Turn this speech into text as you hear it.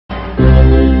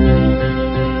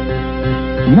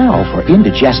Now for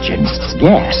indigestion,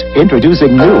 gas,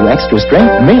 introducing new extra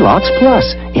strength Malox Plus.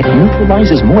 It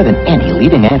neutralizes more than any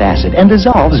leading antacid and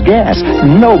dissolves gas.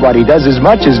 Nobody does as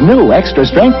much as new extra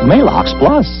strength Malox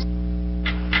Plus.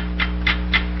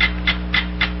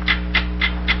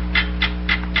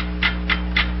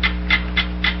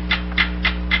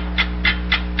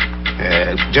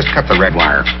 Just cut the red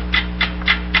wire.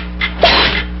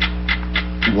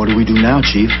 What do we do now,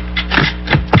 Chief?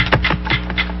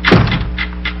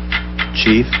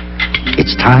 Chief?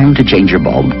 It's time to change your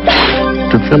bulb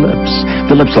to Philips.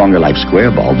 Philips Longer Life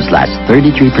Square bulbs last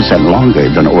 33% longer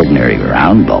than ordinary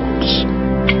round bulbs.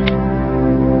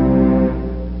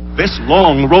 This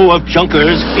long row of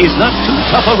junkers is not too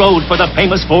tough a road for the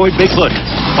famous Ford Bigfoot.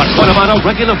 But what about a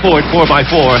regular Ford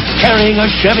 4x4 carrying a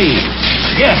Chevy?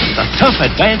 Yes, the tough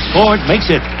advanced Ford makes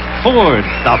it. Ford,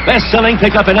 the best-selling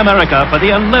pickup in America for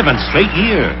the 11th straight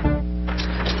year.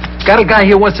 Got a guy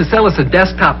here wants to sell us a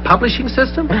desktop publishing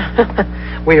system?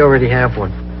 We already have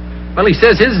one. Well, he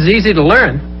says his is easy to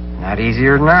learn. Not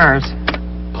easier than ours.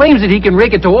 Claims that he can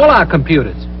rig it to all our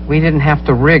computers. We didn't have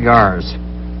to rig ours.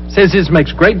 Says his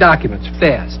makes great documents,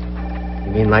 fast.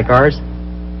 You mean like ours?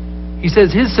 He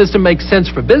says his system makes sense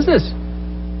for business.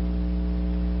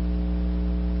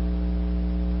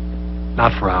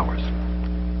 Not for ours.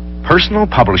 Personal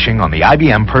publishing on the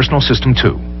IBM Personal System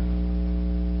 2.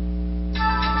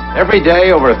 Every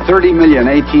day, over 30 million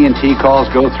AT&T calls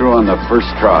go through on the first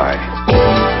try.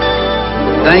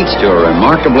 Thanks to a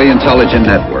remarkably intelligent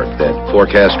network that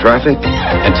forecasts traffic,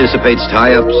 anticipates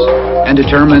tie-ups, and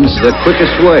determines the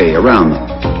quickest way around them.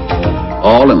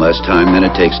 All in less time than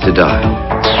it takes to dial.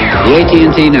 The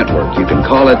AT&T network, you can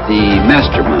call it the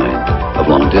mastermind of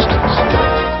long distance.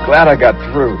 Glad I got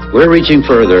through. We're reaching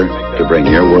further to bring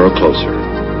your world closer.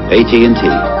 AT&T,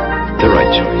 the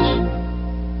right choice.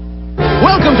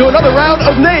 Welcome to another round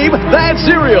of Name That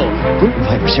Cereal. Fruit and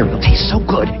fiber cereal tastes so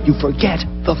good, you forget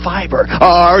the fiber.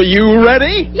 Are you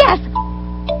ready? Yes.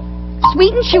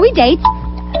 Sweet and chewy dates,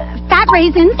 fat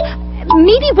raisins,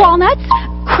 meaty walnuts,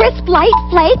 crisp light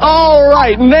flakes. All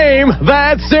right, name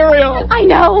that cereal. I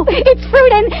know. It's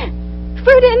fruit.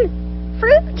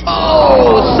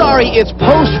 Oh, sorry. It's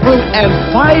Post-Fruit and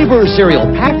Fiber cereal,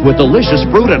 packed with delicious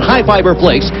fruit and high-fiber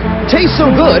flakes. Tastes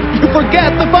so good, you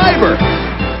forget the fiber.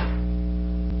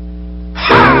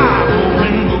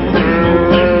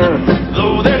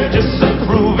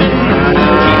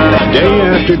 Day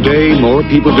after day, more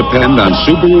people depend on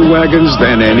Subaru wagons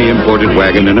than any imported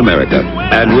wagon in America.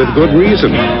 And with good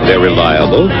reason. They're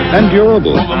reliable and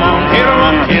durable. Hit 'em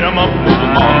up, hit 'em up, move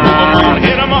 'em on,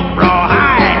 hit 'em up,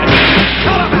 rawhide.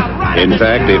 In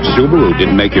fact, if Subaru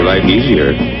didn't make your life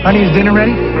easier, Honey, is dinner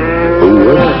ready? who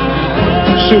would?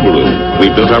 Subaru. We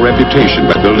built our reputation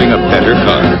by building a better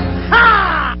car.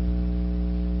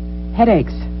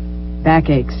 Headaches,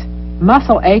 backaches,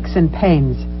 muscle aches and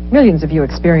pains. Millions of you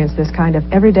experience this kind of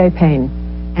everyday pain.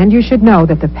 And you should know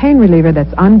that the pain reliever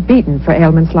that's unbeaten for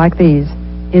ailments like these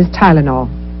is Tylenol.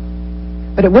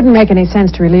 But it wouldn't make any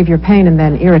sense to relieve your pain and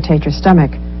then irritate your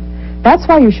stomach. That's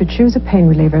why you should choose a pain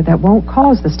reliever that won't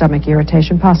cause the stomach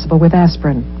irritation possible with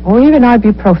aspirin or even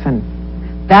ibuprofen.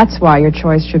 That's why your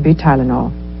choice should be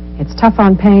Tylenol. It's tough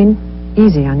on pain,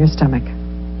 easy on your stomach.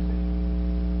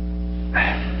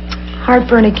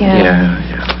 Heartburn again.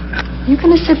 Yeah. You're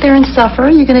going to sit there and suffer.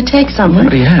 You're going to take something.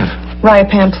 What do you have?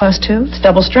 Riopan Plus 2. It's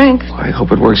double strength. Well, I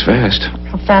hope it works fast.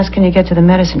 How fast can you get to the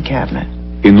medicine cabinet?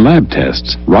 In lab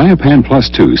tests, Riopan Plus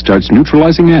 2 starts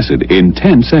neutralizing acid in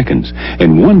 10 seconds,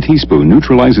 and 1 teaspoon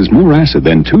neutralizes more acid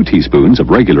than 2 teaspoons of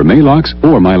regular Malox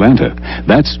or Mylanta.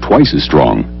 That's twice as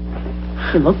strong.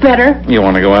 You look better. You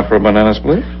want to go out for a banana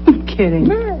split? I'm kidding.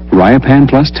 Riopan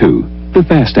Plus 2, the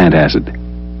fast antacid.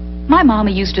 My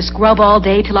mama used to scrub all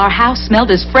day till our house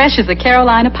smelled as fresh as the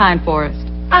Carolina pine forest.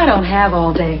 I don't have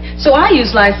all day, so I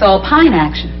use Lysol Pine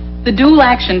Action. The dual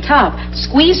action top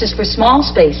squeezes for small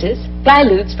spaces,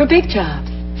 dilutes for big jobs.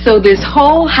 So this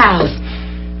whole house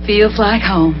feels like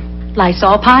home.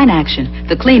 Lysol Pine Action,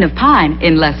 the clean of pine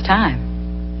in less time.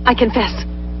 I confess,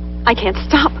 I can't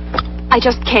stop. I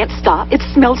just can't stop. It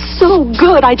smells so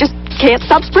good, I just can't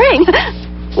stop spraying.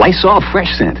 Lysol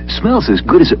Fresh Scent smells as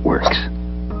good as it works.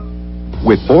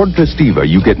 With Ford Festiva,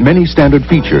 you get many standard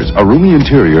features, a roomy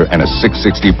interior, and a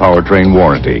 660 powertrain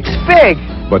warranty. Big.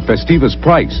 But Festiva's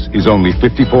price is only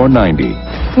 $54.90.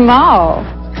 Small.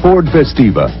 Ford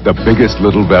Festiva, the biggest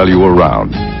little value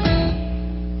around.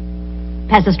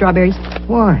 Pass the strawberries.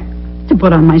 Why? To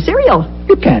put on my cereal.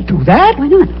 You can't do that. Why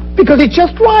not? Because it's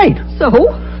just right.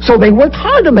 So? So they worked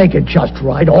hard to make it just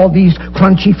right. All these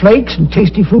crunchy flakes and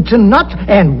tasty fruits and nuts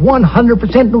and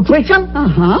 100% nutrition.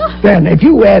 Uh-huh. Then if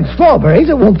you add strawberries,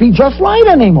 it won't be just right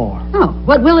anymore. Oh,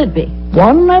 what will it be?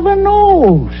 One never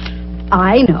knows.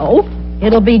 I know.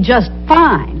 It'll be just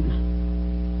fine.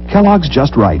 Kellogg's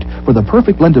Just Right. For the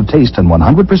perfect blend of taste and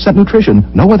 100% nutrition,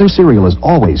 no other cereal is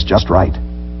always just right.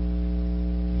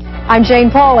 I'm Jane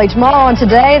Pauley. Tomorrow on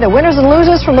Today, the winners and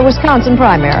losers from the Wisconsin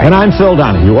primary. And I'm Phil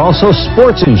Donahue. Also,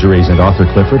 sports injuries and author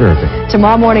Clifford Irving.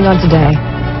 Tomorrow morning on Today.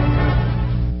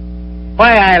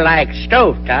 Why I like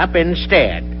stovetop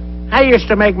instead. I used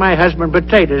to make my husband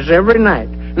potatoes every night.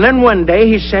 And then one day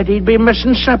he said he'd be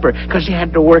missing supper because he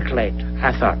had to work late.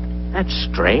 I thought, that's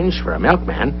strange for a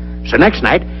milkman. So next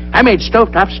night, I made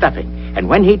stovetop stuffing. And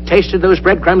when he tasted those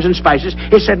breadcrumbs and spices,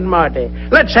 he said, Marty,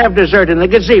 let's have dessert in the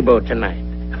gazebo tonight.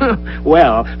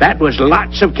 Well, that was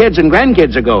lots of kids and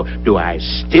grandkids ago. Do I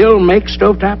still make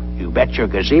stovetop? You bet your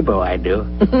gazebo I do.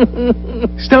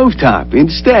 Stovetop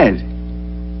instead.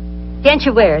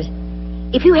 Denture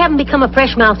if you haven't become a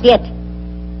fresh mouth yet,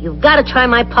 you've got to try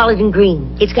my Polidin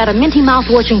Green. It's got a minty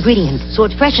mouthwash ingredient, so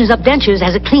it freshens up dentures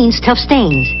as it cleans tough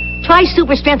stains. Try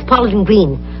Super Strength Polidin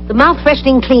Green, the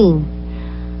mouth-freshening clean.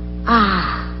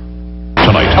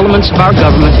 Tonight, elements of our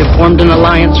government have formed an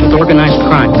alliance with organized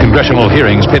crime. congressional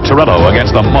hearings pit Torello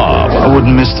against the mob. I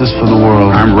wouldn't miss this for the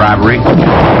world. Armed robbery, 3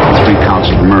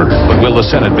 counts of murder. But will the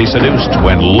Senate be seduced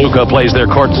when Luca plays their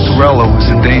courts? Torello was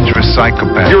a dangerous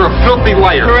psychopath. You're a filthy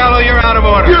liar. Torello, you're out of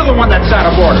order. You're the one that's out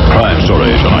of order. Crime Story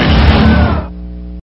tonight.